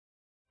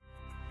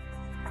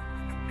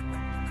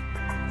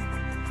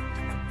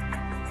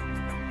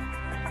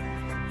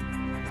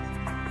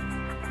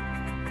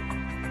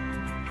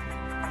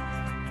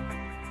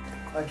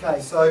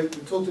Okay, so we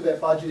talked about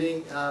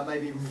budgeting,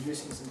 maybe even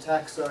reducing some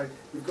tax. So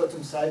we've got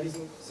some savings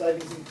in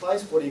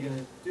place. What are you going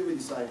to do with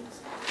your savings?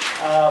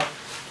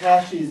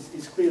 Cash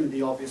is clearly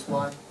the obvious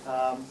one.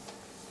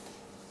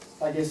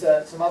 I guess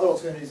some other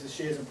alternatives are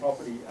shares and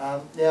property.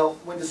 Now,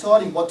 when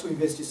deciding what to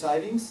invest your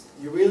savings,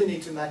 you really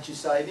need to match your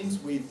savings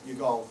with your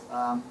goal.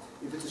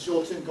 If it's a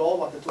short-term goal,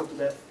 like I talked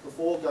about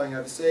before, going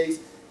overseas,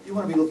 you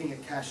want to be looking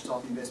at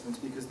cash-type investments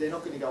because they're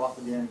not going to go up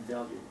and down in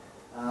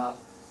value.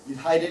 You'd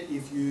hate it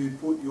if you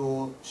put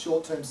your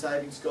short-term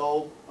savings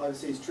goal,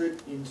 overseas trip,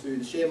 into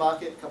the share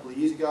market a couple of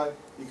years ago,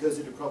 because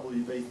it would probably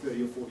be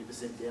 30 or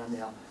 40% down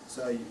now.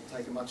 So you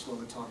take a much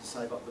longer time to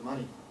save up the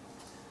money.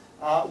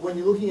 When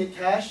you're looking at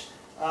cash,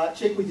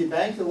 check with your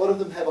bank. A lot of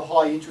them have a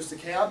high interest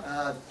account.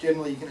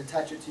 Generally, you can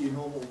attach it to your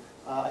normal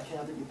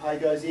account that your pay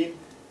goes in.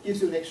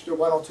 Gives you an extra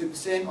 1 or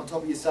 2% on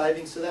top of your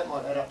savings, so that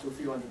might add up to a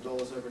few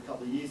 $100s over a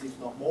couple of years, if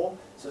not more.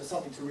 So it's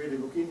something to really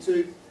look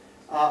into.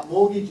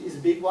 Mortgage is a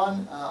big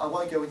one. I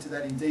won't go into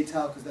that in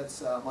detail because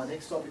that's my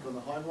next topic on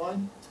the home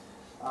loan.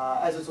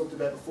 As I talked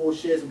about before,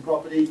 shares and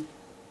property,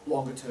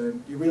 longer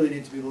term. You really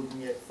need to be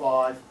looking at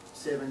 5,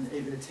 7,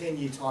 even a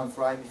 10-year time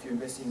frame if you're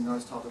investing in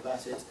those type of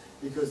assets,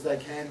 because they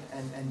can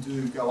and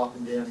do go up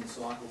and down in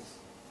cycles.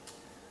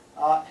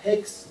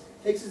 HEX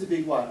is a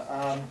big one.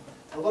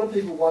 A lot of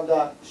people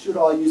wonder, should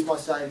I use my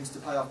savings to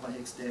pay off my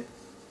HEX debt?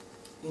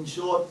 In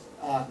short,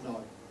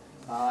 no.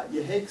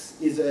 Your HEX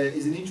is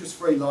an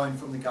interest-free loan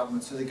from the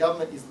government. So the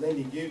government is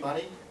lending you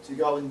money to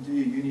go and do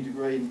your uni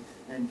degree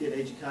and get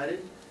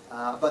educated,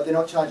 but they're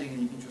not charging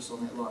any interest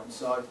on that loan.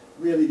 So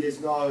really there's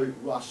no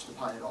rush to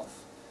pay it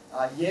off.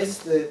 Yes,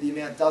 the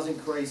amount does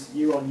increase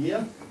year on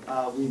year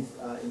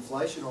with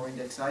inflation or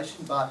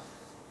indexation, but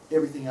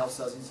everything else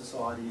does in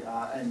society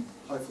and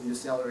hopefully your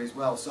salary as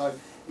well. So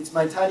it's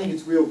maintaining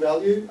its real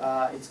value.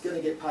 It's going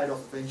to get paid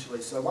off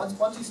eventually. So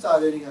once you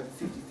start earning over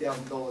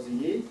 $50,000 a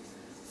year,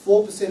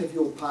 4% of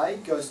your pay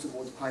goes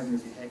towards payment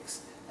of your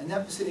HEX, and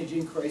that percentage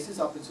increases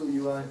up until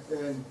you earn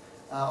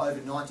over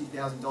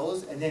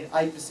 $90,000, and then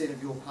 8%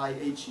 of your pay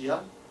each year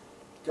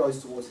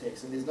goes towards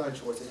HEX, and there's no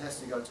choice, it has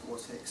to go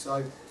towards HEX.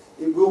 So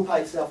it will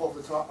pay itself off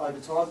over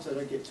time, so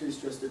don't get too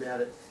stressed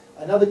about it.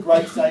 Another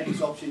great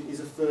savings option is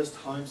a first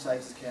home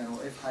savings account,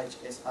 or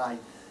FHSA.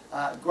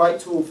 Great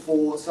tool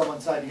for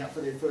someone saving up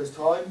for their first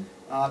home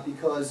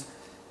because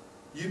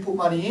you put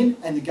money in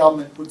and the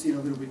government puts in a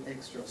little bit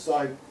extra.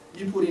 So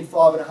you put in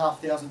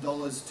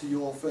 $5,500 to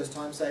your first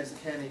home savings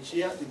account each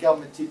year, the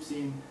government tips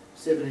in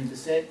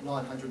 17%,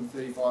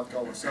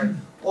 $935. So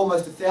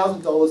almost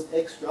 $1,000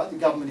 extra the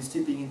government is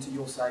tipping into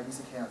your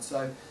savings account.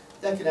 So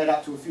that can add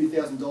up to a few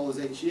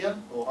 $1,000s each year,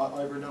 or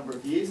over a number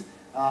of years,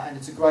 and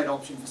it's a great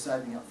option for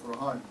saving up for a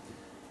home.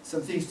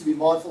 Some things to be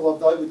mindful of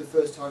though with the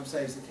first home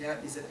savings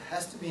account is that it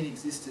has to be in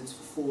existence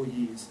for 4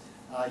 years.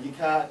 You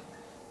can't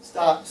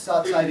start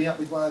saving up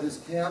with one of those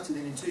accounts and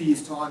then in 2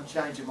 years' time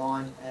change your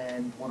mind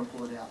and want to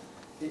pull it out.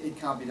 It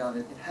can't be done.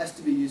 It has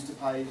to be used to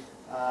pay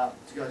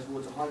to go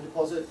towards a home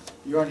deposit.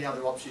 Your only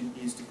other option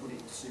is to put it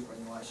into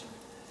superannuation.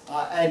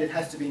 And it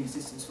has to be in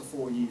existence for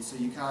 4 years, so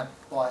you can't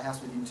buy a house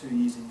within 2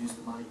 years and use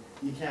the money.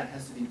 The account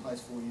has to be in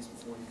place 4 years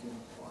before you can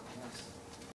buy a house.